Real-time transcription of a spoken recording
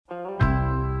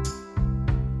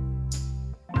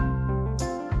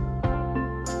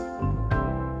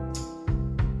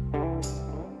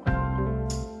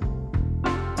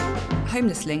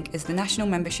Homeless Link is the national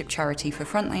membership charity for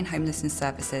frontline homelessness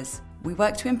services. We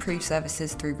work to improve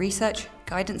services through research,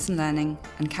 guidance and learning,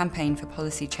 and campaign for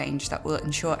policy change that will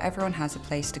ensure everyone has a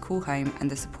place to call home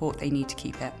and the support they need to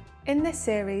keep it. In this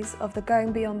series of the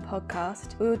Going Beyond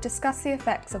podcast, we will discuss the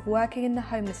effects of working in the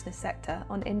homelessness sector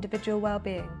on individual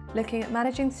well-being, looking at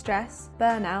managing stress,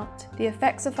 burnout, the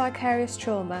effects of vicarious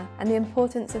trauma, and the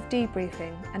importance of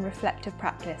debriefing and reflective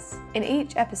practice. In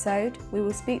each episode, we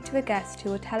will speak to a guest who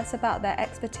will tell us about their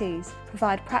expertise,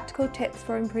 provide practical tips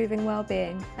for improving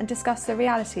well-being, and discuss the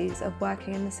realities of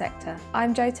working in the sector.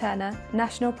 I'm Jo Turner,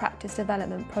 National Practice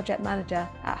Development Project Manager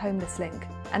at Homeless Link,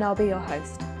 and I'll be your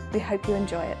host. We hope you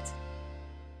enjoy it.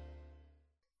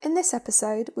 In this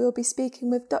episode, we will be speaking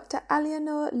with Dr.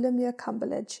 Alianor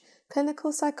Lumia-Cumberledge,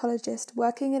 clinical psychologist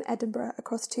working in Edinburgh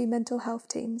across 2 mental health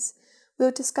teams. We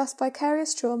will discuss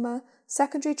vicarious trauma,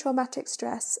 secondary traumatic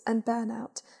stress and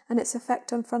burnout and its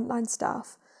effect on frontline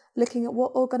staff, looking at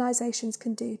what organisations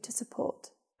can do to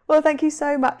support. Well, thank you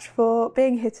so much for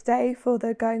being here today for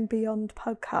the Going Beyond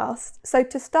podcast. So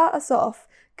to start us off,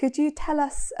 could you tell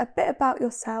us a bit about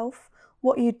yourself,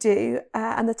 what you do,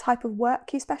 and the type of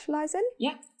work you specialise in?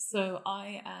 Yeah, so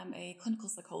I am a clinical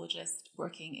psychologist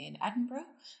working in Edinburgh.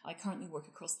 I currently work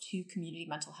across 2 community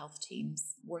mental health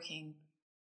teams, working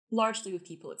largely with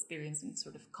people experiencing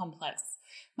sort of complex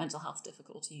mental health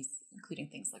difficulties, including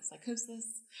things like psychosis.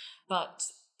 But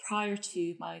prior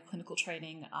to my clinical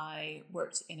training, I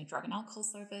worked in a drug and alcohol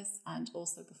service, and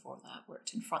also before that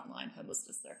worked in frontline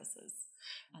homelessness services.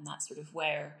 And that's sort of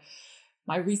where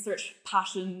my research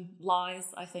passion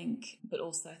lies, I think, but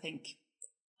also I think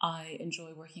I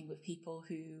enjoy working with people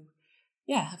who,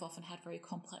 have often had very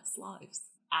complex lives.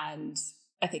 And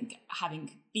I think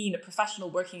having been a professional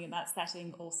working in that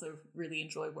setting, also really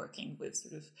enjoy working with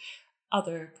sort of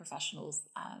other professionals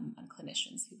and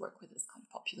clinicians who work with this kind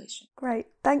of population. Great,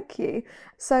 thank you.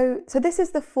 So this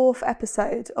is the 4th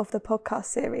episode of the podcast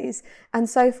series, and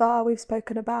so far we've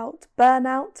spoken about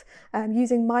burnout,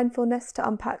 using mindfulness to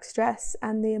unpack stress,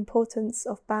 and the importance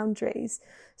of boundaries.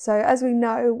 So as we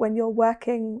know, when you're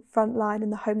working frontline in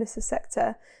the homelessness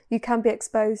sector, you can be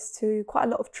exposed to quite a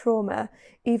lot of trauma,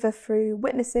 either through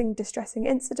witnessing distressing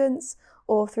incidents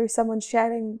or through someone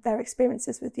sharing their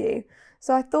experiences with you.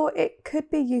 So I thought it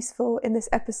could be useful in this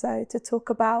episode to talk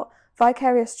about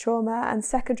vicarious trauma and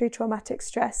secondary traumatic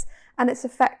stress and its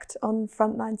effect on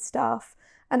frontline staff,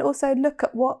 and also look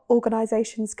at what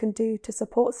organisations can do to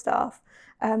support staff.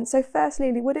 So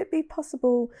firstly, would it be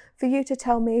possible for you to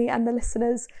tell me and the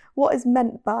listeners what is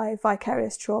meant by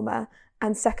vicarious trauma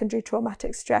and secondary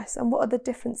traumatic stress, and what are the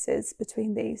differences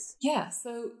between these? Yeah,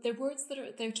 so they're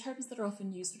terms that are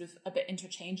often used sort of a bit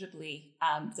interchangeably,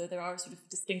 though there are sort of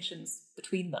distinctions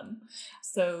between them.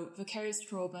 So vicarious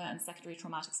trauma and secondary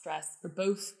traumatic stress are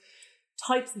both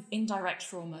types of indirect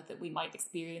trauma that we might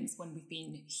experience when we've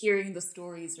been hearing the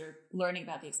stories or learning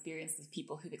about the experiences of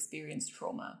people who've experienced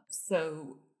trauma.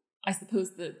 So I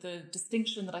suppose the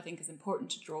distinction that I think is important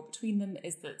to draw between them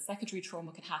is that secondary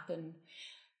trauma can happen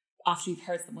after you've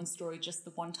heard someone's story just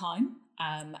the one time,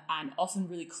 and often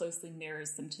really closely mirrors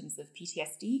symptoms of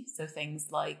PTSD. So things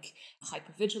like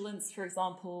hypervigilance, for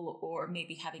example, or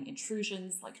maybe having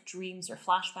intrusions like dreams or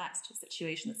flashbacks to a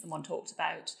situation that someone talked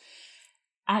about.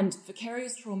 And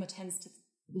vicarious trauma tends to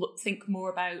think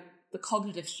more about the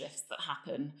cognitive shifts that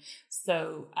happen.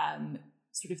 So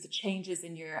sort of the changes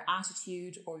in your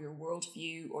attitude or your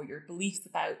worldview or your beliefs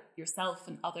about yourself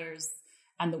and others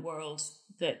and the world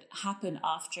that happen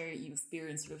after you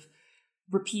experience sort of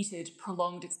repeated,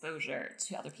 prolonged exposure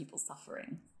to other people's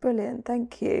suffering. Brilliant,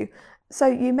 thank you. So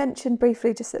you mentioned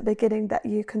briefly just at the beginning that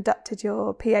you conducted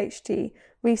your PhD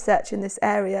research in this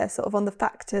area, sort of on the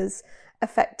factors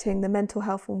affecting the mental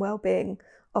health and well-being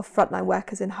of frontline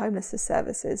workers in homelessness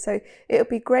services. So it would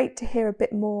be great to hear a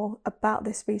bit more about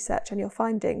this research and your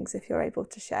findings, if you're able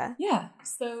to share. Yeah,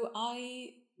 so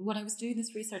when I was doing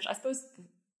this research, I suppose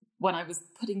when I was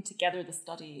putting together the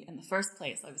study in the first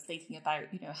place, I was thinking about,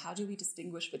 how do we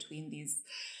distinguish between these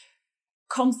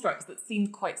constructs that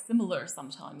seem quite similar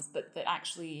sometimes, but that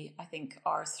actually, I think,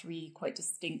 are 3 quite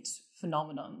distinct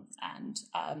phenomena. And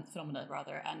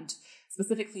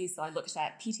specifically, so I looked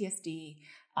at PTSD,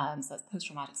 so that's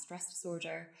post-traumatic stress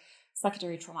disorder,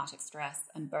 secondary traumatic stress,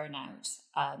 and burnout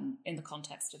in the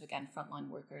context of, again, frontline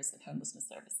workers and homelessness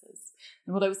services.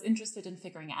 And what I was interested in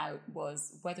figuring out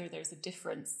was whether there's a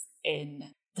difference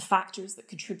in the factors that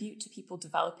contribute to people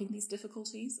developing these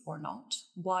difficulties or not.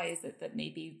 Why is it that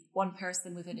maybe one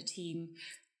person within a team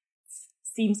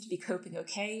seems to be coping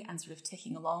okay and sort of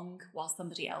ticking along, while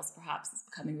somebody else perhaps is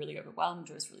becoming really overwhelmed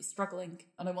or is really struggling.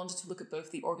 And I wanted to look at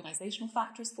both the organizational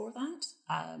factors for that.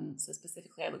 So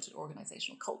specifically, I looked at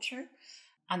organizational culture,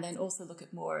 and then also look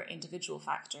at more individual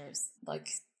factors like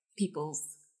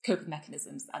people's coping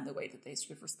mechanisms and the way that they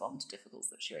sort of respond to difficult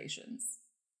situations.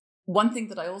 One thing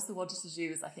that I also wanted to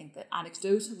do is I think that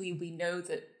anecdotally, we know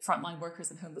that frontline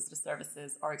workers in homelessness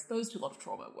services are exposed to a lot of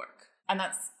trauma at work. And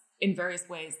that's in various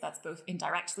ways. That's both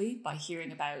indirectly by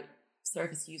hearing about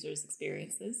service users'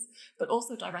 experiences, but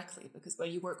also directly, because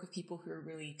when you work with people who are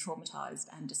really traumatized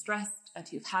and distressed and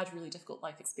who've had really difficult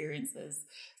life experiences,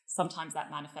 sometimes that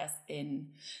manifests in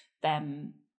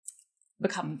them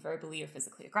becoming verbally or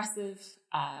physically aggressive,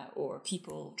 or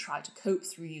people try to cope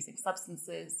through using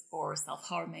substances or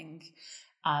self-harming.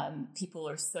 People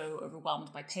are so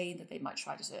overwhelmed by pain that they might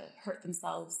try to hurt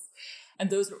themselves. And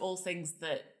those are all things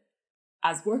that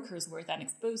as workers we're then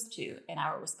exposed to in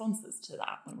our responses to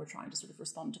that when we're trying to sort of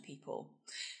respond to people.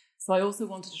 So I also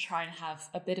wanted to try and have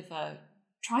a bit of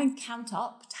try and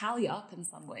tally up in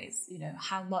some ways,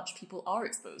 how much people are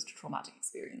exposed to traumatic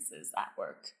experiences at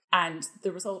work. And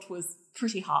the result was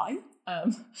pretty high.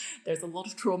 There's a lot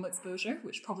of trauma exposure,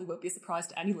 which probably won't be a surprise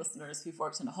to any listeners who've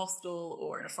worked in a hostel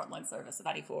or in a frontline service of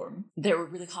any form. There were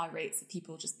really high rates of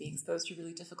people just being exposed to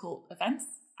really difficult events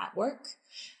at work.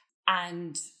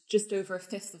 And just over a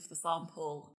fifth of the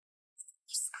sample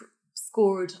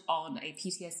scored on a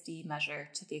PTSD measure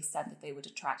to the extent that they could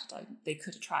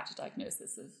attract a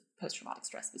diagnosis of post-traumatic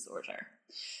stress disorder,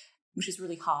 which is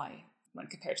really high when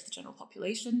compared to the general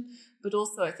population, but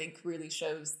also I think really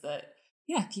shows that,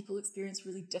 people experience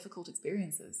really difficult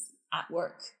experiences at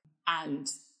work. And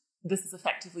this is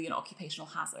effectively an occupational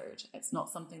hazard. It's not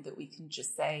something that we can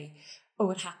just say,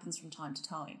 it happens from time to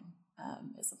time.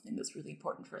 It's something that's really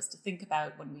important for us to think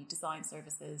about when we design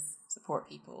services, support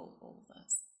people, all of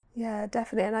this. Yeah,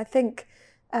 definitely. And I think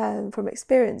from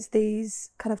experience, these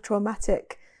kind of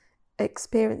traumatic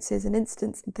experiences and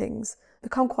incidents and things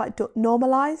become quite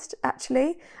normalized,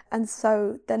 actually. And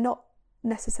so they're not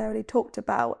necessarily talked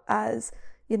about as,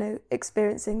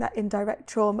 experiencing that indirect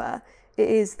trauma. It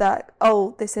is that,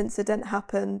 this incident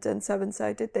happened and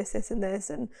so did this, and this,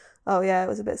 and it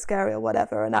was a bit scary or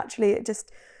whatever. And actually it just,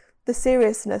 the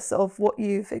seriousness of what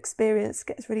you've experienced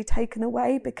gets really taken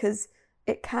away because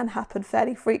it can happen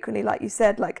fairly frequently, like you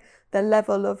said, like the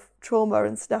level of trauma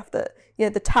and stuff that,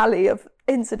 the tally of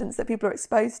incidents that people are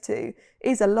exposed to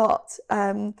is a lot.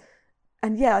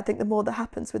 I think the more that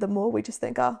happens, with the more we just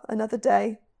think, another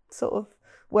day sort of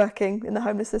working in the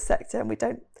homelessness sector, and we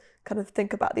don't kind of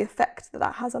think about the effect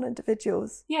that has on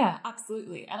individuals. Yeah,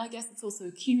 absolutely. And I guess it's also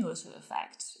a cumulative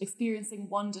effect. Experiencing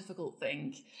one difficult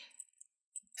thing,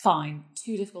 fine.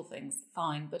 Two difficult things,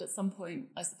 fine. But at some point,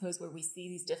 I suppose, where we see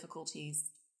these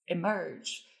difficulties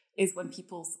emerge is when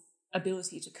people's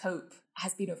ability to cope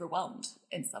has been overwhelmed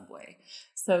in some way.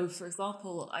 So, for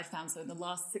example, I found in the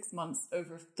last 6 months,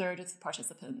 over a third of the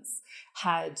participants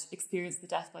had experienced the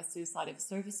death by suicide of a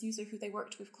service user who they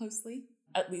worked with closely.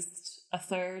 At least a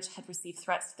third had received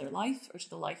threats to their life or to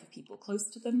the life of people close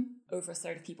to them. Over a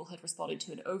third of people had responded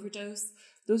to an overdose.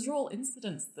 Those are all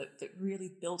incidents that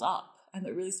really build up and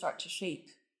that really start to shape,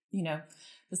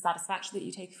 the satisfaction that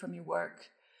you take from your work,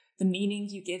 the meaning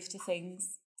you give to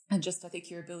things, and just, I think,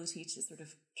 your ability to sort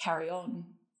of carry on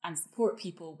and support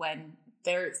people when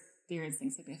they're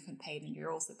experiencing significant pain and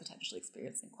you're also potentially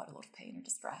experiencing quite a lot of pain or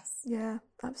distress. Yeah,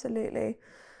 absolutely.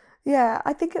 Yeah,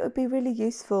 I think it would be really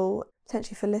useful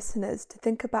potentially for listeners to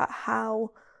think about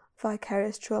how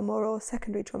vicarious trauma or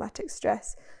secondary traumatic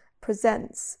stress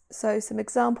presents. So some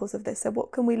examples of this. So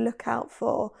what can we look out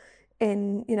for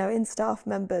in staff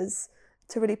members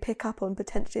to really pick up on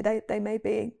potentially they may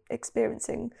be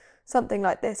experiencing something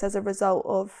like this as a result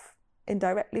of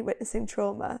indirectly witnessing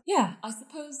trauma? Yeah, I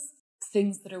suppose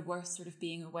things that are worth sort of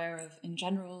being aware of in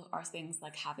general are things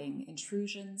like having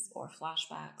intrusions or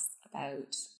flashbacks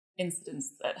about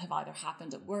incidents that have either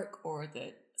happened at work or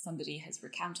that somebody has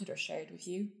recounted or shared with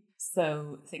you.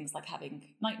 So things like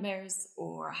having nightmares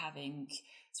or having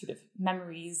sort of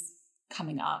memories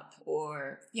coming up,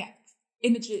 or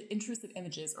intrusive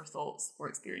images or thoughts or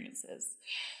experiences.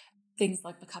 Things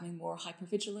like becoming more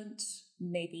hypervigilant,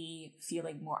 maybe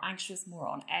feeling more anxious, more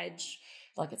on edge,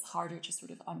 like it's harder to sort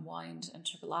of unwind and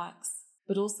to relax.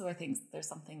 But also I think there's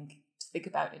something to think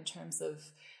about in terms of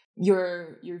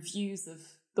your views of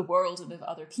the world and of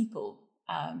other people.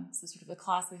 So sort of a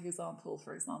classic example,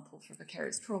 for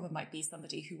vicarious trauma might be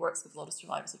somebody who works with a lot of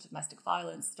survivors of domestic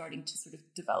violence starting to sort of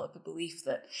develop a belief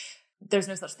that there's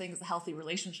no such thing as a healthy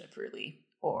relationship, really,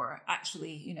 or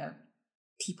actually,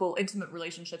 intimate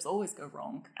relationships always go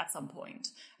wrong at some point,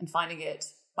 and finding it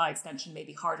by extension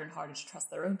maybe harder and harder to trust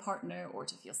their own partner or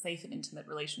to feel safe in intimate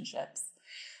relationships.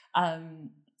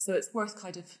 So it's worth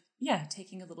kind of,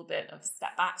 taking a little bit of a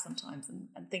step back sometimes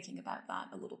and thinking about that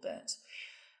a little bit.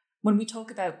 When we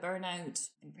talk about burnout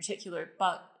in particular,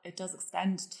 but it does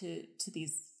extend to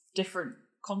these different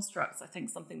constructs, I think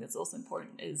something that's also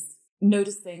important is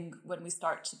noticing when we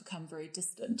start to become very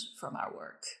distant from our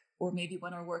work, or maybe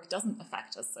when our work doesn't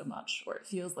affect us so much, or it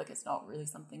feels like it's not really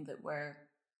something that we're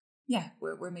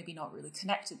maybe not really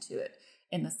connected to it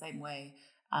in the same way.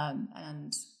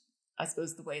 And I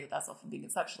suppose the way that that's often being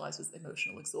conceptualized is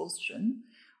emotional exhaustion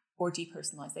or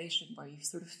depersonalization, where you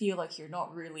sort of feel like you're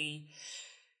not really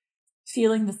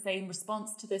feeling the same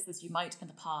response to this as you might in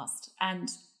the past. And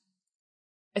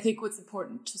I think what's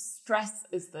important to stress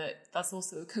is that that's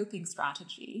also a coping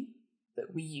strategy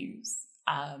that we use.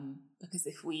 Because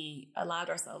if we allowed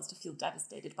ourselves to feel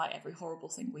devastated by every horrible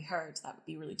thing we heard, that would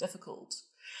be really difficult.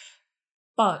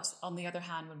 But on the other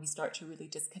hand, when we start to really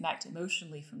disconnect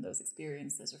emotionally from those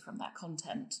experiences or from that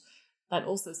content, that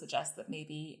also suggests that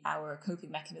maybe our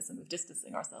coping mechanism of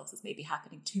distancing ourselves is maybe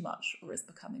happening too much or is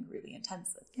becoming really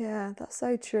intensive. Yeah, that's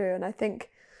so true. And I think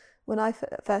when I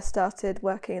first started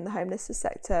working in the homelessness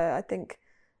sector, I think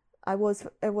I was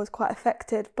quite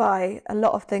affected by a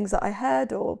lot of things that I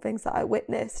heard or things that I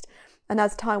witnessed. And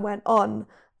as time went on,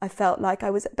 I felt like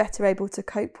I was better able to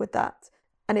cope with that.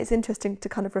 And it's interesting to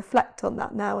kind of reflect on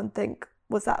that now and think,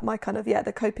 was that my kind of,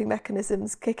 the coping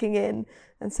mechanisms kicking in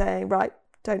and saying, right,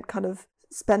 don't kind of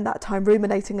spend that time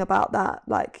ruminating about that,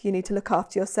 like you need to look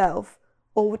after yourself.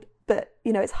 But,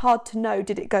 it's hard to know,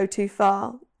 did it go too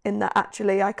far in that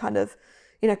actually I kind of,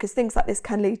 because things like this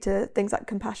can lead to things like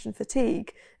compassion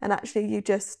fatigue. And actually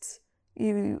it's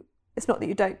not that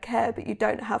you don't care, but you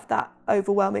don't have that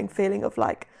overwhelming feeling of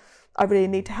like, I really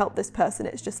need to help this person.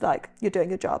 It's just like you're doing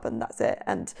your job and that's it.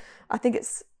 And I think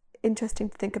it's interesting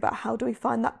to think about how do we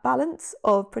find that balance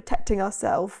of protecting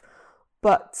ourselves,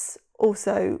 but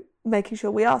also making sure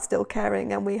we are still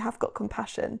caring and we have got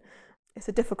compassion. It's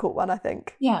a difficult one, I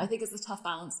think. Yeah, I think it's a tough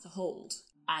balance to hold.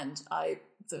 And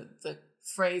the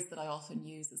phrase that I often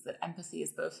use is that empathy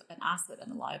is both an asset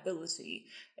and a liability.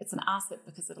 It's an asset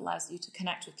because it allows you to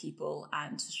connect with people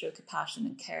and to show compassion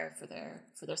and care for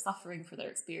their suffering, for their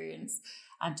experience,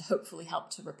 and to hopefully help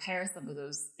to repair some of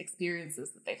those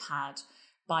experiences that they've had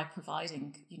by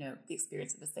providing, the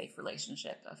experience of a safe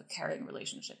relationship, of a caring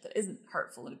relationship that isn't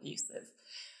hurtful and abusive.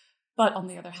 But on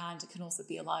the other hand, it can also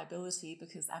be a liability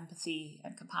because empathy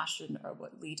and compassion are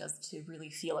what lead us to really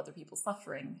feel other people's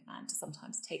suffering and to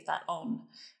sometimes take that on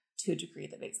to a degree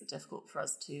that makes it difficult for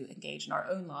us to engage in our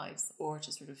own lives or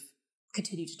to sort of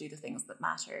continue to do the things that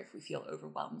matter if we feel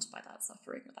overwhelmed by that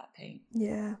suffering or that pain.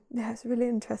 Yeah, it's really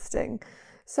interesting.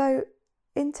 So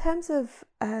in terms of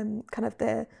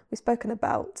we've spoken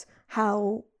about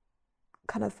how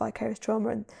kind of vicarious trauma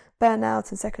and burnout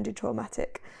and secondary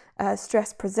traumatic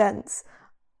stress presents.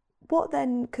 What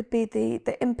then could be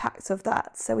the impacts of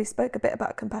that? So we spoke a bit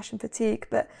about compassion fatigue,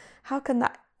 but how can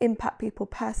that impact people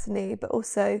personally, but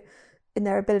also in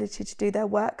their ability to do their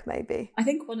work maybe? I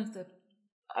think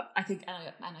I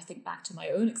think back to my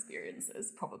own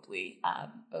experiences probably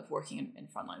of working in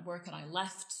frontline work, and I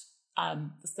left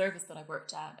the service that I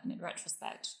worked at, and in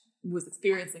retrospect was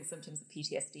experiencing symptoms of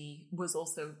PTSD, was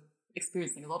also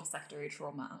experiencing a lot of secondary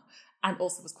trauma, and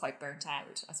also was quite burnt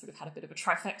out. I sort of had a bit of a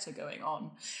trifecta going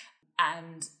on.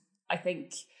 And I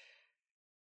think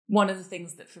one of the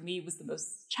things that for me was the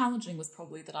most challenging was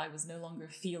probably that I was no longer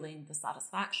feeling the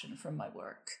satisfaction from my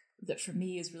work that for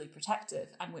me is really protective,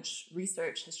 and which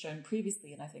research has shown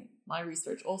previously, and I think my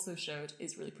research also showed,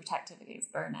 is really protective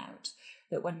against burnout.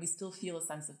 That when we still feel a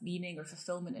sense of meaning or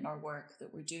fulfillment in our work,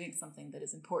 that we're doing something that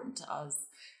is important to us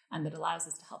and that allows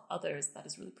us to help others, that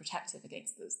is really protective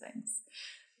against those things.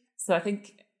 So I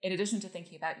think in addition to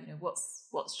thinking about,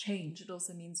 what's changed, it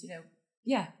also means,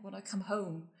 when I come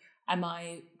home, am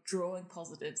I drawing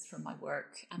positives from my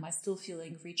work? Am I still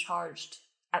feeling recharged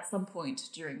at some point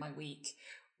during my week,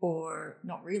 or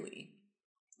not really?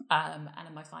 And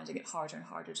am I finding it harder and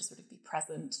harder to sort of be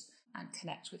present and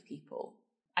connect with people?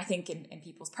 I think in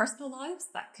people's personal lives,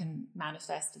 that can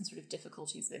manifest in sort of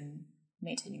difficulties in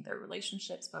maintaining their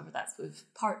relationships, whether that's with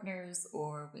partners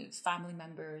or with family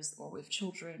members or with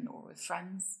children or with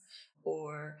friends,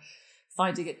 or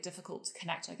finding it difficult to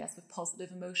connect, I guess, with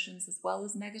positive emotions as well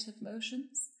as negative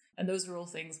emotions. And those are all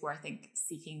things where I think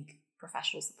seeking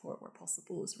professional support where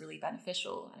possible is really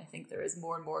beneficial. And I think there is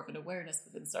more and more of an awareness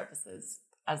within services,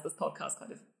 as this podcast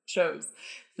kind of shows,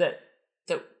 that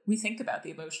that we think about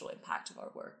the emotional impact of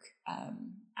our work,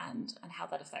 and how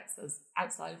that affects us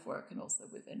outside of work and also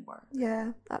within work.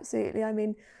 Yeah, absolutely. I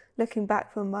mean, looking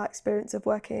back from my experience of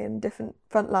working in different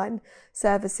frontline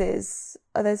services,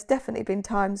 there's definitely been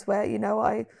times where,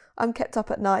 I'm kept up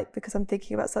at night because I'm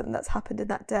thinking about something that's happened in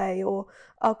that day, or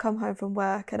I'll come home from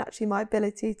work and actually my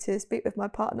ability to speak with my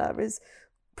partner is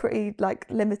pretty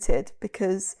limited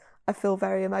because I feel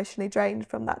very emotionally drained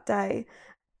from that day.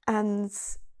 And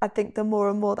I think the more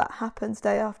and more that happens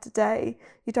day after day,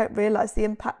 you don't realise the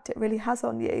impact it really has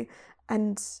on you.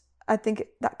 And I think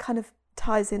that kind of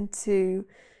ties into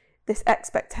this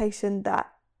expectation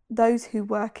that those who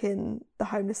work in the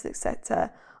homelessness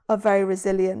sector are very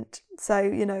resilient. So,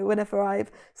 whenever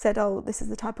I've said, oh, this is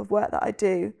the type of work that I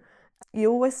do,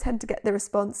 you always tend to get the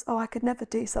response, oh, I could never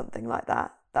do something like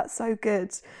that. That's so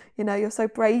good. You're so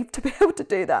brave to be able to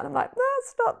do that. And I'm like, no,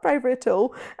 it's not bravery at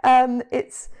all.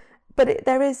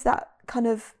 There is that kind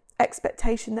of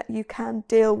expectation that you can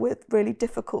deal with really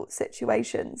difficult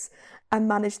situations and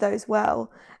manage those well.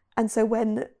 And so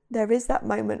when there is that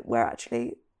moment where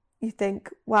actually you think,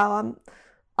 wow,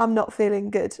 I'm not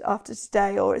feeling good after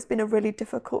today, or it's been a really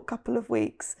difficult couple of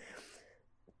weeks,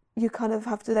 you kind of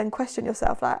have to then question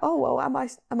yourself, like, oh, well, am I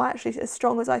actually as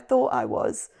strong as I thought I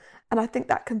was? And I think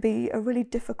that can be a really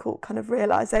difficult kind of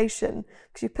realization,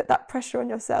 because you put that pressure on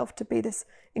yourself to be this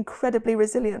incredibly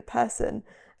resilient person,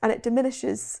 and it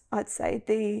diminishes, I'd say,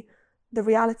 the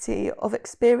reality of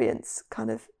experience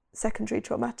kind of secondary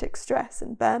traumatic stress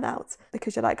and burnout,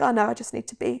 because you're like, oh no, I just need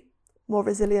to be more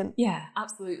resilient. Yeah,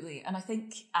 absolutely. And I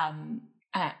think and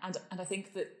I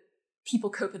think that people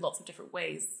cope in lots of different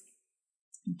ways.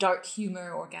 Dark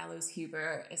humor or gallows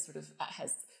humor is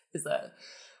a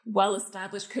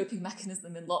well-established coping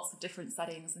mechanism in lots of different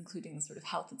settings, including sort of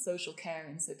health and social care.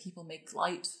 And so people make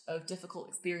light of difficult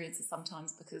experiences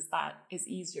sometimes because that is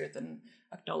easier than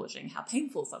acknowledging how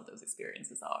painful some of those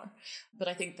experiences are. But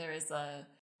I think there's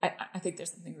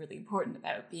something really important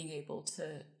about being able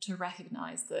to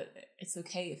recognize that it's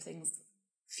okay if things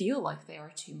feel like they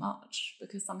are too much,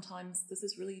 because sometimes this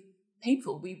is really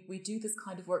painful. We do this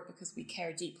kind of work because we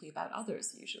care deeply about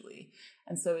others usually.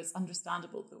 And so it's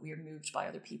understandable that we are moved by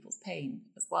other people's pain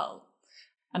as well.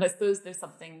 And I suppose there's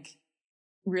something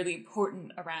really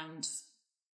important around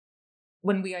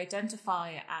when we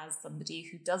identify as somebody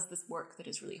who does this work that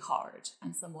is really hard,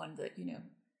 and someone that,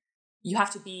 you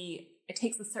have to be, it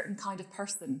takes a certain kind of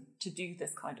person to do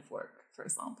this kind of work, for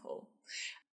example,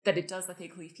 that it does, I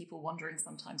think, leave people wondering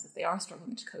sometimes if they are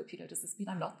struggling to cope. Does this mean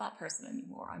I'm not that person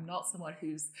anymore? I'm not someone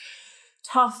who's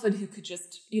tough and who could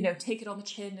just, take it on the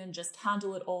chin and just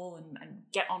handle it all and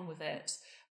get on with it.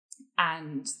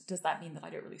 And does that mean that I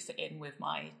don't really fit in with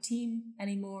my team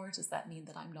anymore? Does that mean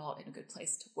that I'm not in a good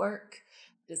place to work?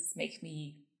 Does this make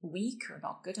me weak or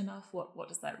not good enough? What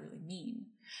does that really mean?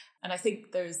 And I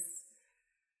think there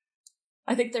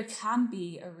can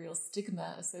be a real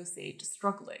stigma associated to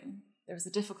struggling. There's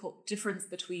a difficult difference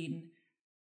between,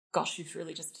 gosh, you've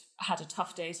really just had a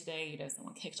tough day today,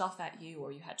 someone kicked off at you,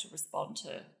 or you had to respond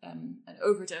to an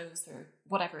overdose or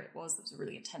whatever it was. It was a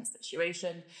really intense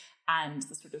situation, and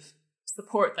the sort of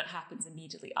support that happens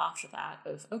immediately after that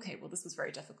of, okay, well, this was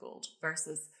very difficult,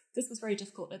 versus this was very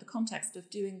difficult in the context of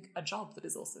doing a job that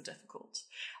is also difficult.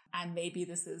 And maybe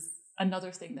this is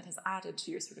another thing that has added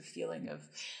to your sort of feeling of,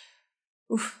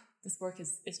 oof, this work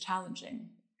is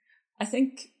challenging. I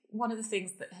think one of the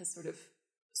things that has sort of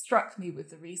struck me with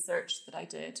the research that I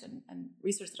did, and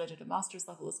research that I did at master's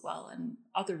level as well, and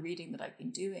other reading that I've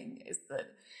been doing, is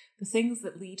that the things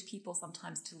that lead people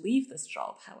sometimes to leave this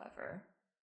job, however,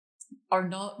 are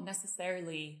not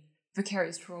necessarily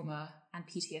vicarious trauma and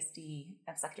PTSD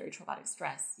and secondary traumatic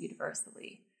stress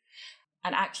universally,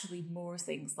 and actually more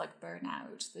things like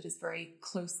burnout that is very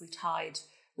closely tied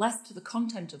less to the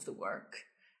content of the work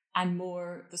and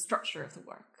more the structure of the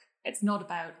work. It's not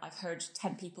about, I've heard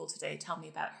 10 people today tell me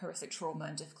about horrific trauma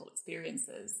and difficult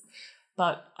experiences,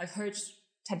 but I've heard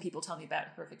 10 people tell me about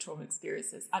horrific trauma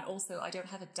experiences. And also I don't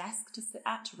have a desk to sit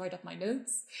at to write up my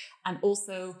notes. And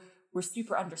also we're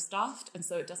super understaffed. And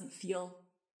so it doesn't feel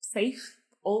safe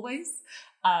always.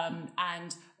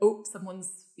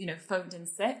 Someone's, phoned in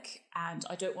sick, and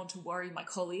I don't want to worry my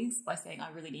colleagues by saying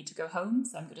I really need to go home,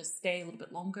 so I'm going to stay a little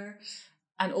bit longer.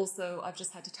 And also I've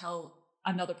just had to tell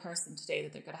another person today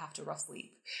that they're going to have to rough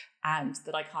sleep, and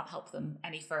that I can't help them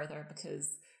any further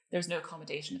because there's no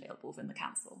accommodation available within the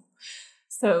council.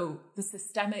 So the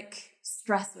systemic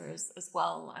stressors as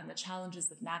well, and the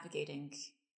challenges of navigating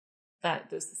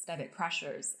those systemic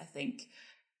pressures, I think,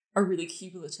 are really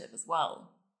cumulative as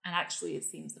well. And actually it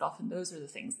seems that often those are the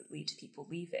things that lead to people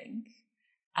leaving,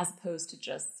 as opposed to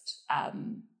just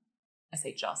I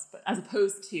say just, but as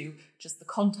opposed to just the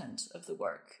content of the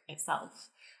work itself.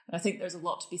 And I think there's a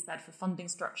lot to be said for funding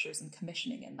structures and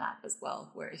commissioning in that as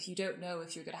well, where if you don't know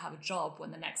if you're going to have a job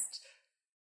when the next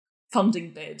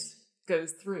funding bid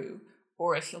goes through,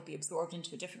 or if you'll be absorbed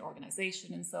into a different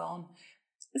organization and so on,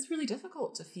 it's really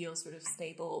difficult to feel sort of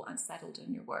stable and settled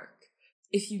in your work.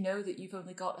 If you know that you've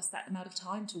only got a set amount of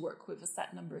time to work with a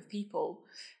set number of people,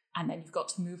 and then you've got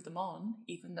to move them on,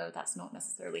 even though that's not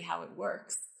necessarily how it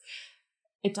works,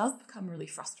 it does become really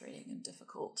frustrating and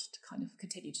difficult to kind of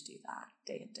continue to do that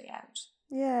day in, day out.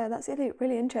 Yeah, that's really,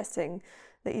 really interesting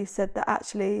that you said that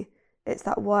actually it's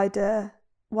that wider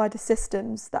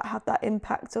systems that have that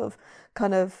impact of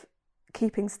kind of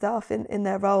keeping staff in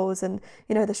their roles, and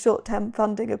the short-term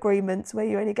funding agreements where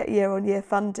you only get year-on-year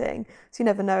funding, so you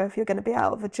never know if you're going to be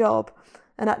out of a job.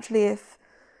 And actually, if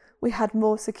we had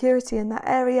more security in that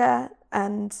area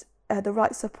and the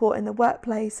right support in the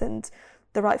workplace and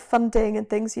the right funding and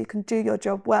things, you can do your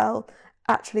job well,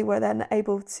 actually we're then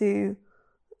able to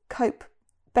cope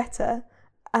better.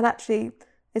 And actually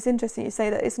it's interesting you say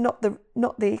that it's not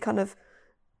the kind of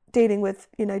dealing with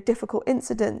difficult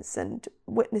incidents and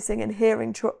witnessing and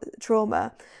hearing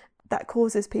trauma that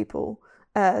causes people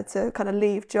to kind of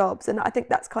leave jobs. And I think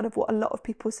that's kind of what a lot of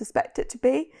people suspect it to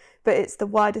be, but it's the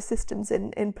wider systems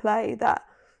in play that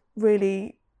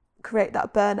really create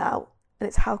that burnout. And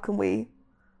it's how can we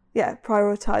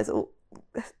prioritise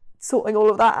sorting all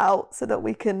of that out so that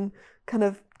we can kind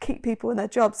of keep people in their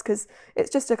jobs, because it's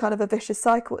just a kind of a vicious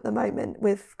cycle at the moment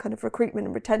with kind of recruitment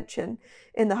and retention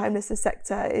in the homelessness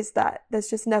sector, is that there's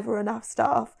just never enough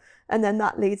staff, and then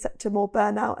that leads to more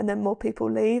burnout and then more people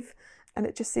leave, and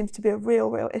it just seems to be a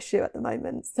real issue at the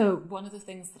moment. So one of the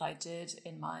things that I did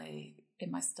in my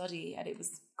study, and it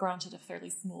was granted a fairly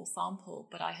small sample,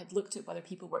 but I had looked at whether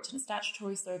people worked in a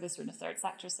statutory service or in a third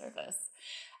sector service,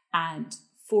 and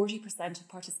 40% of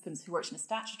participants who worked in a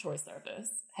statutory service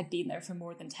had been there for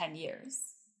more than 10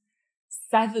 years.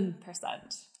 7%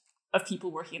 of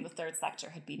people working in the third sector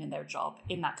had been in their job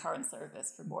in that current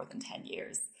service for more than 10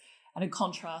 years. And in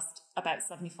contrast, about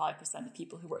 75% of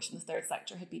people who worked in the third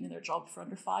sector had been in their job for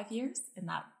under 5 years in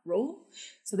that role.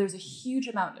 So there's a huge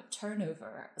amount of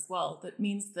turnover as well. That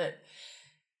means that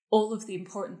all of the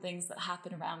important things that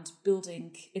happen around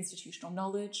building institutional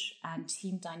knowledge and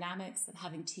team dynamics and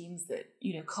having teams that,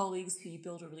 colleagues who you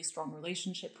build a really strong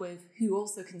relationship with, who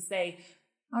also can say,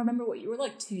 I remember what you were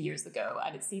like 2 years ago,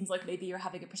 and it seems like maybe you're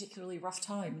having a particularly rough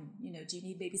time. Do you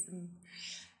need maybe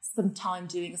some time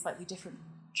doing a slightly different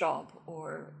job?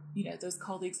 Or, those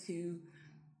colleagues who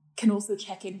can also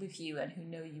check in with you and who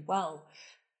know you well.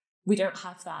 We don't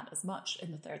have that as much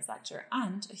in the third sector,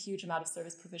 and a huge amount of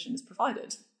service provision is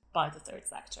provided by the third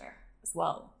sector as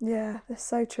well. Yeah, that's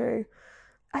so true.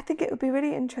 I think it would be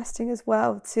really interesting as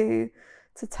well to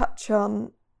touch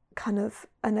on kind of,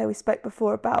 I know we spoke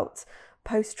before about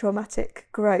post-traumatic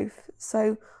growth.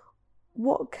 So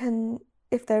what can,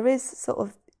 if there is sort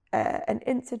of an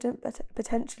incident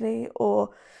potentially,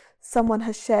 or someone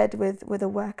has shared with a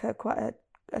worker quite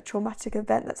a traumatic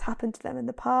event that's happened to them in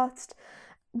the past,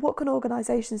 what can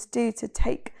organisations do to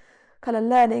take kind of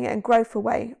learning and growth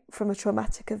away from a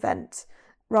traumatic event,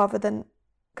 rather than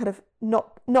kind of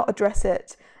not address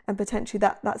it, and potentially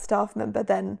that staff member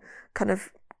then kind of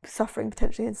suffering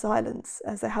potentially in silence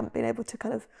as they haven't been able to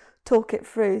kind of talk it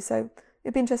through. So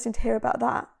it'd be interesting to hear about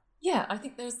that. Yeah, I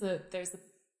think there's a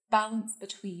balance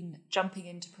between jumping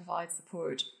in to provide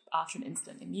support after an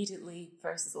incident immediately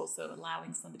versus also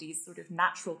allowing somebody's sort of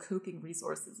natural coping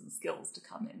resources and skills to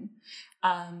come in.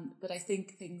 But I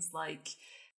think things like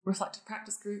reflective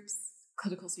practice groups,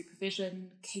 clinical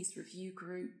supervision, case review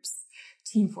groups,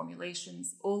 team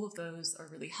formulations, all of those are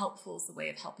really helpful as a way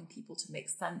of helping people to make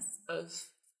sense of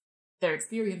their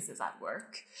experiences at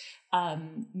work,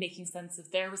 making sense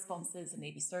of their responses and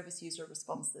maybe service user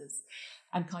responses,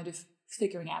 and kind of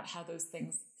figuring out how those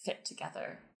things fit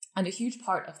together. And a huge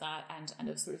part of that and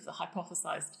of sort of the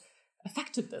hypothesized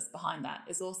effectiveness behind that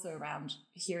is also around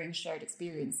hearing shared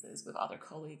experiences with other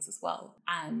colleagues as well,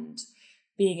 and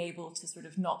being able to sort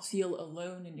of not feel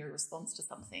alone in your response to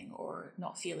something, or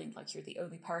not feeling like you're the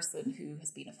only person who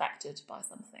has been affected by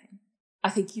something. I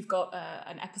think you've got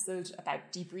an episode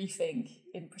about debriefing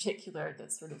in particular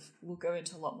that sort of will go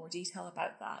into a lot more detail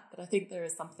about that. But I think there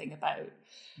is something about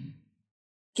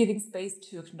giving space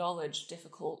to acknowledge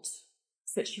difficult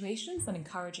situations and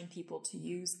encouraging people to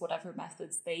use whatever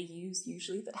methods they use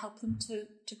usually that help them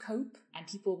to cope. And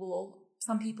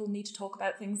some people need to talk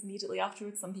about things immediately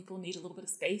afterwards. Some people need a little bit of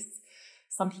space.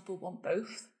 Some people want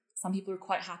both. Some people are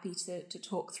quite happy to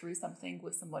talk through something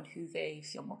with someone who they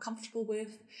feel more comfortable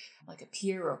with, like a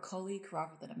peer or a colleague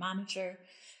rather than a manager.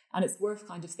 And it's worth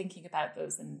kind of thinking about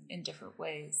those in different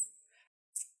ways.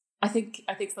 I think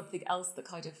something else that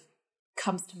kind of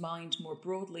comes to mind more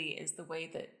broadly is the way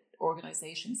that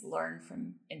organizations learn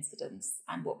from incidents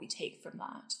and what we take from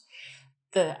that.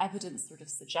 The evidence sort of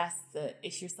suggests that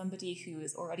if you're somebody who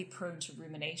is already prone to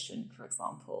rumination, for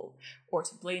example, or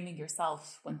to blaming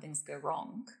yourself when things go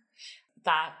wrong,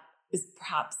 that is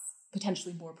perhaps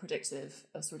potentially more predictive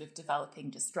of sort of developing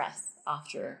distress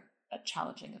after a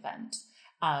challenging event,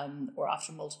 or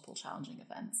after multiple challenging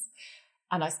events.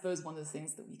 And I suppose one of the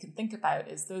things that we can think about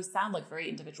is those sound like very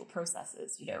individual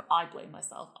processes. I blame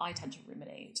myself, I tend to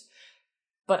ruminate.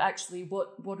 But actually,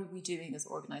 what are we doing as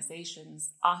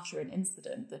organizations after an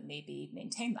incident that maybe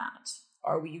maintain that?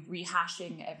 Are we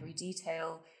rehashing every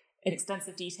detail in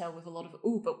extensive detail with a lot of,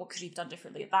 but what could you have done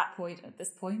differently at that point, at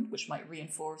this point, which might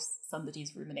reinforce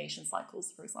somebody's rumination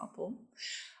cycles, for example?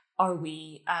 Are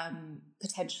we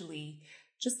potentially,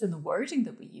 just in the wording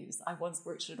that we use? I once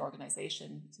worked at an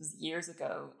organization, this was years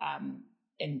ago,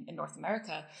 in North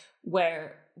America,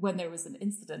 where when there was an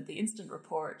incident, the incident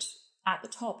report, at the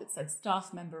top, it said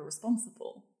staff member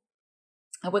responsible.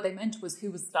 And what they meant was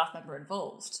who was the staff member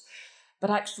involved.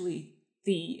 But actually,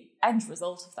 the end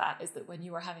result of that is that when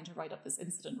you are having to write up this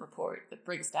incident report that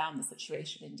breaks down the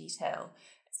situation in detail,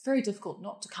 it's very difficult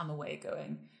not to come away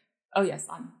going, oh yes,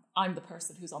 I'm the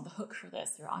person who's on the hook for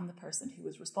this, or I'm the person who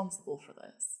was responsible for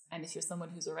this. And if you're someone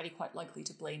who's already quite likely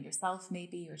to blame yourself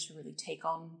maybe, or to really take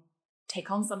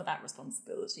on some of that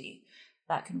responsibility,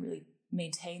 that can really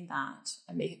maintain that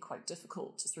and make it quite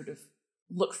difficult to sort of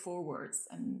look forwards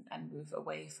and move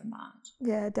away from that.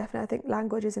 Yeah, definitely. I think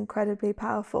language is incredibly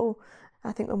powerful.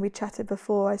 I think when we chatted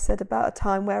before, I said about a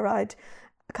time where I'd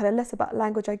kind of less about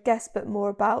language, I guess, but more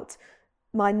about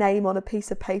my name on a piece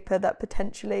of paper that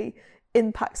potentially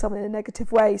impacts someone in a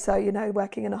negative way. So,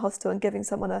 working in a hostel and giving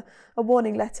someone a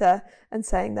warning letter and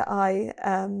saying that I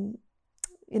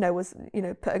was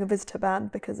putting a visitor ban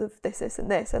because of this and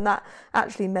this, and that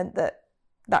actually meant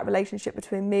that relationship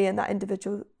between me and that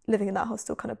individual living in that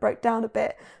hostel kind of broke down a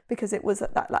bit, because it was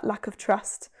that lack of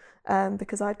trust,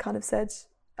 because I'd kind of said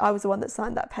I was the one that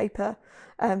signed that paper.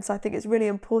 So I think it's really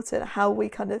important how we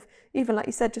kind of, even like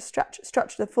you said, just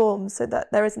structure the forms so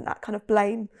that there isn't that kind of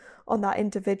blame on that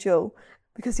individual.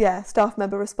 Because staff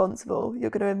member responsible, you're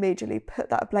going to immediately put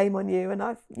that blame on you, and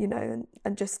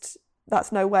and just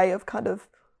that's no way of kind of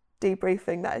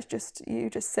debriefing. That is just you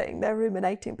just sitting there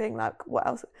ruminating, being like,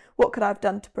 what could I have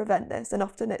done to prevent this? And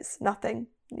often it's nothing.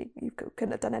 You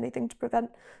couldn't have done anything to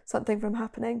prevent something from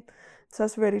happening. So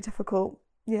it's really difficult.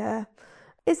 Yeah.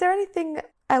 Is there anything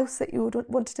else that you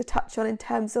wanted to touch on in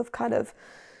terms of kind of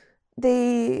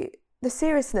the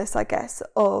seriousness, I guess,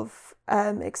 of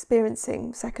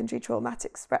experiencing secondary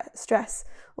traumatic stress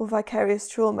or vicarious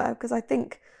trauma? Because I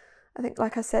think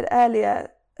like I said earlier,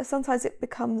 sometimes it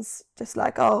becomes just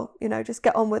like, just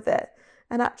get on with it.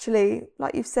 And actually,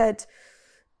 like you've said,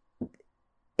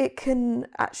 it can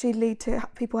actually lead to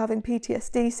people having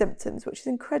PTSD symptoms, which is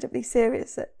incredibly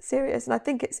serious. And I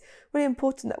think it's really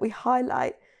important that we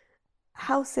highlight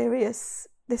how serious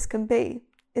this can be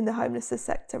in the homelessness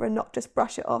sector and not just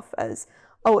brush it off as,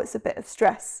 it's a bit of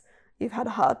stress, you've had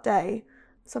a hard day.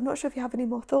 So I'm not sure if you have any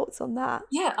more thoughts on that.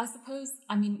 Yeah, I suppose,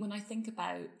 when I think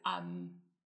about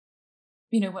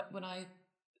when I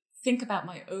think about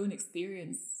my own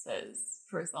experiences,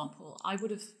 for example, I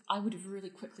would have really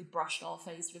quickly brushed off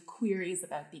any sort of queries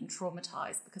about being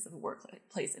traumatized because of a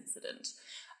workplace incident.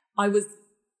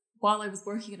 While I was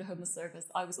working at a homeless service,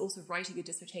 I was also writing a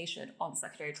dissertation on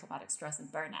secondary traumatic stress and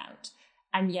burnout.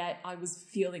 And yet I was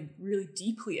feeling really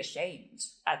deeply ashamed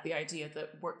at the idea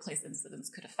that workplace incidents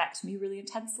could affect me really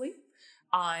intensely.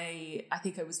 I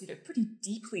think I was, pretty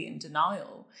deeply in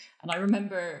denial. And I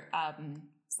remember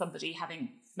somebody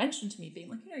having mentioned to me, being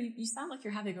like, you sound like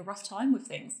you're having a rough time with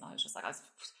things. And I was just like,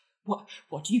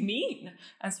 what do you mean?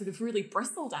 And sort of really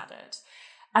bristled at it.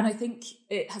 And I think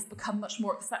it has become much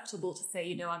more acceptable to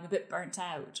say, I'm a bit burnt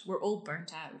out. We're all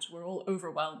burnt out. We're all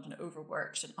overwhelmed and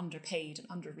overworked and underpaid and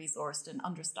under-resourced and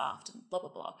understaffed and blah, blah,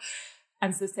 blah.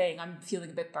 And so saying I'm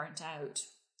feeling a bit burnt out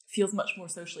feels much more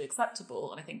socially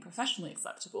acceptable, and I think professionally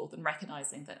acceptable, than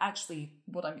recognizing that actually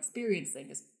what I'm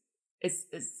experiencing is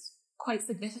quite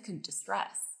significant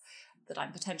distress, that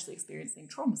I'm potentially experiencing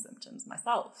trauma symptoms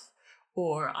myself,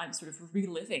 or I'm sort of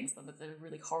reliving some of the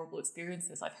really horrible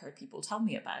experiences I've heard people tell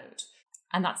me about.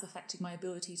 And that's affecting my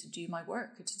ability to do my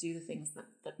work or to do the things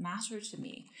that matter to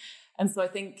me. And so I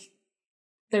think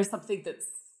there's something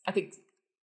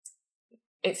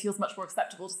it feels much more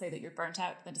acceptable to say that you're burnt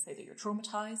out than to say that you're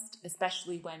traumatized,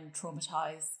 especially when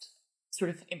traumatized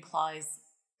sort of implies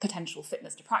potential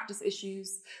fitness to practice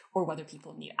issues, or whether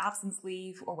people need absence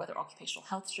leave, or whether occupational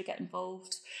health should get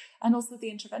involved, and also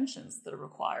the interventions that are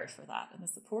required for that and the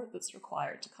support that's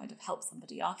required to kind of help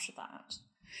somebody after that.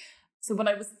 So when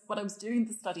I was doing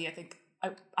the study, I think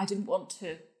I didn't want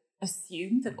to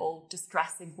assume that all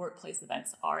distressing workplace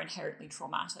events are inherently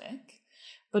traumatic,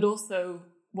 but also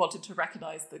wanted to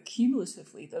recognize that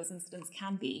cumulatively those incidents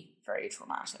can be very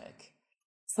traumatic.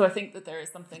 So I think that there is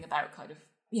something about kind of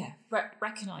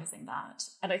recognizing that.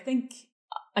 And I think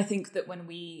that when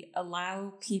we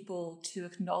allow people to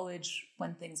acknowledge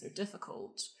when things are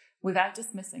difficult, without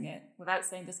dismissing it, without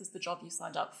saying this is the job you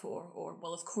signed up for, or,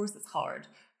 well, of course it's hard,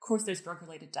 of course there's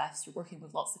drug-related deaths, you're working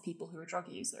with lots of people who are drug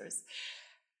users.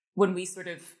 When we sort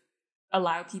of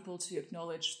allow people to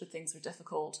acknowledge that things are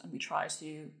difficult and we try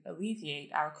to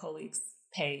alleviate our colleagues'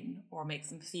 pain or make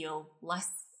them feel less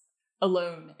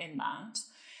alone in that,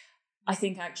 I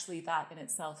think actually that in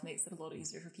itself makes it a lot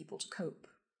easier for people to cope,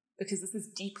 because this is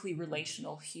deeply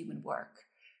relational human work.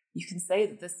 You can say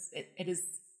that it is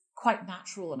quite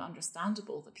natural and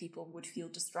understandable that people would feel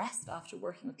distressed after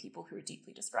working with people who are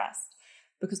deeply distressed,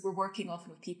 because we're working often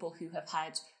with people who have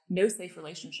had no safe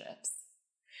relationships.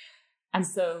 And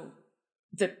so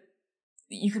that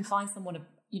you can find someone,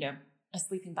 a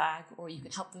sleeping bag, or you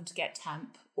can help them to get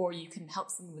temp, or you can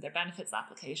help someone with their benefits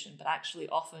application. But actually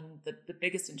often the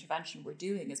biggest intervention we're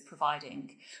doing is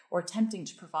providing or attempting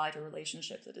to provide a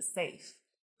relationship that is safe.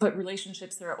 But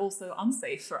relationships are also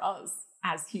unsafe for us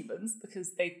as humans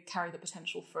because they carry the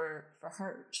potential for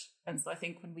hurt. And so I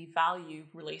think when we value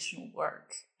relational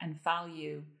work and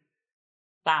value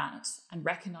that and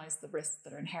recognize the risks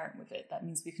that are inherent with it, that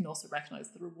means we can also recognize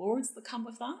the rewards that come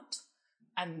with that.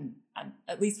 And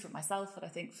at least for myself, but I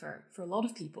think for a lot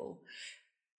of people,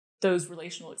 those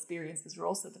relational experiences are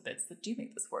also the bits that do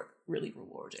make this work really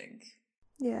rewarding.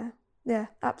 Yeah,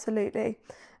 absolutely.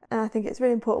 And I think it's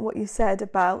really important what you said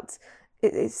about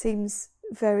it seems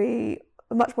very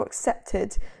much more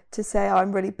accepted to say, oh,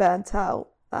 I'm really burnt out,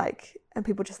 and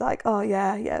people just like, oh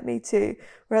yeah, me too.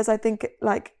 Whereas I think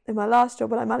like in my last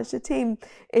job when I managed a team,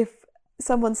 if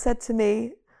someone said to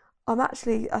me,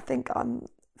 I think I'm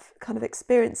kind of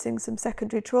experiencing some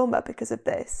secondary trauma because of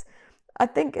this, I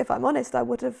think if I'm honest, I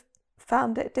would have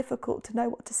found it difficult to know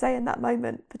what to say in that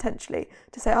moment, potentially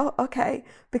to say, oh, okay,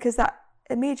 because that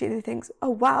immediately thinks, oh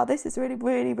wow, this is really,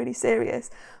 really, really serious.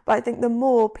 But I think the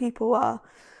more people are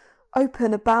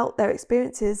open about their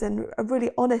experiences and are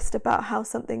really honest about how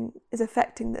something is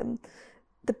affecting them,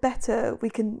 the better we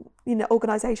can,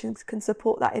 organisations can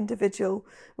support that individual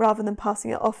rather than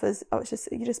passing it off as, oh,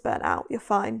 you're just burnt out, you're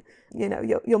fine,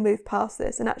 you'll move past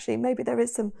this. And actually maybe there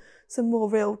is some more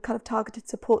real kind of targeted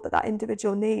support that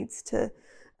individual needs to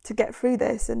get through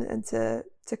this and to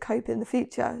cope in the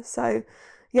future. So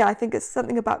yeah, I think it's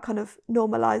something about kind of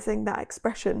normalising that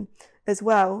expression as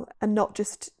well, and not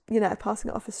just, passing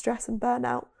it off as stress and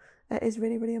burnout is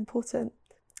really, really important.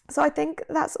 So I think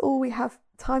that's all we have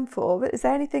time for. But is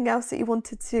there anything else that you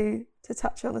wanted to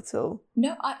touch on at all?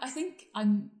 No, I think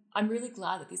I'm really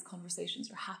glad that these conversations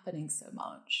are happening so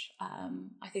much.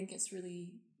 I think it's really,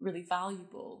 really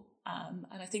valuable.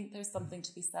 And I think there's something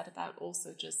to be said about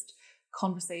also just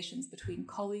conversations between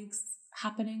colleagues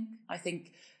happening. I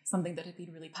think something that had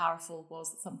been really powerful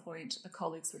was at some point a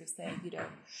colleague sort of saying,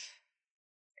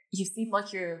 you seem like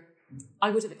I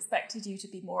would have expected you to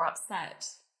be more upset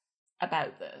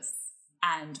about this.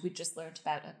 And we just learned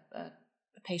about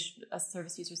a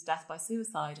service user's death by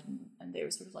suicide, and they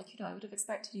were sort of like, I would have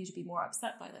expected you to be more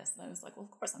upset by this. And I was like, well,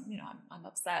 of course I'm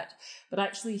upset. But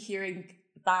actually hearing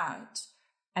that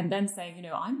and then saying,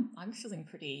 I'm feeling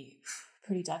pretty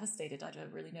devastated. I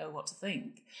don't really know what to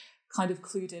think, kind of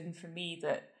clued in for me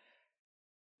that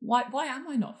why am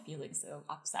I not feeling so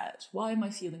upset? Why am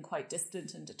I feeling quite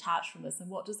distant and detached from this? And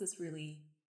what does this really,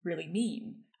 really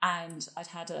mean? And I'd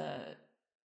had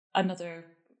another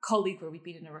colleague where we'd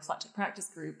been in a reflective practice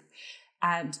group,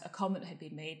 and a comment had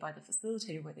been made by the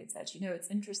facilitator where they'd said, it's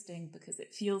interesting because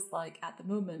it feels like at the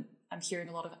moment I'm hearing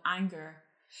a lot of anger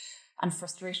and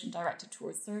frustration directed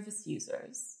towards service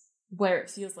users, where it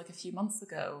feels like a few months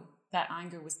ago that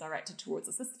anger was directed towards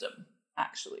a system,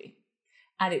 actually.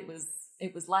 And it was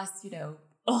less,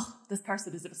 this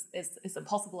person is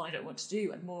impossible and I don't want to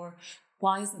do, and more,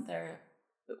 why is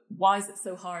it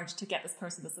so hard to get this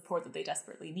person the support that they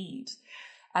desperately need?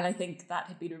 And I think that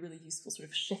had been a really useful sort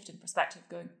of shift in perspective,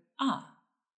 going,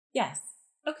 yes,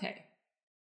 okay.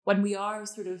 When we are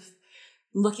sort of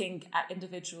looking at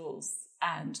individuals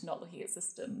and not looking at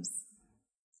systems,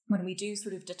 when we do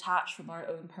sort of detach from our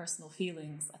own personal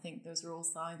feelings, I think those are all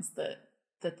signs that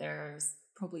there's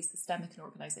probably systemic and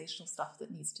organizational stuff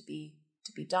that needs to be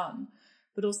done.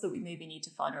 but also we maybe need to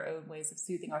find our own ways of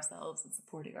soothing ourselves and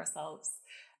supporting ourselves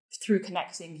through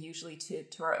connecting usually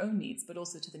to our own needs, but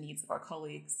also to the needs of our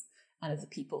colleagues and of the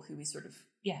people who we sort of,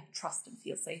 trust and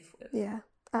feel safe with. Yeah,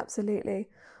 absolutely.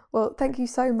 Well, thank you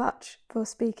so much for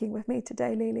speaking with me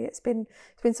today, Lily. It's been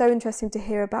so interesting to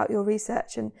hear about your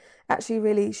research and actually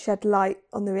really shed light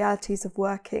on the realities of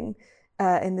working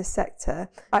in this sector.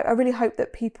 I really hope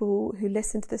that people who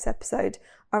listen to this episode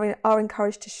are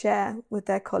encouraged to share with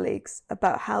their colleagues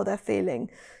about how they're feeling,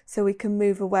 so we can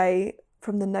move away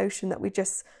from the notion that we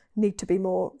just need to be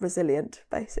more resilient,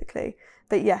 basically.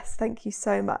 But yes, thank you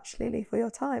so much, Lily, for your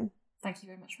time. Thank you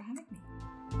very much for having me.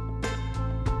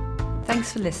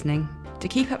 Thanks for listening. To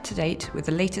keep up to date with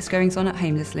the latest goings on at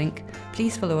HomelessLink,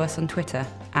 please follow us on Twitter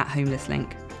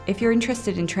 @HomelessLink. If you're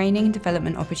interested in training and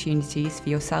development opportunities for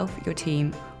yourself, your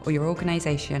team, or your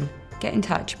organisation, get in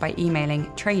touch by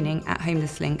emailing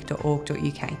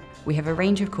training@homelesslink.org.uk. We have a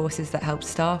range of courses that help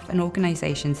staff and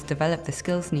organisations develop the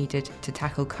skills needed to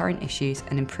tackle current issues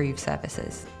and improve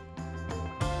services.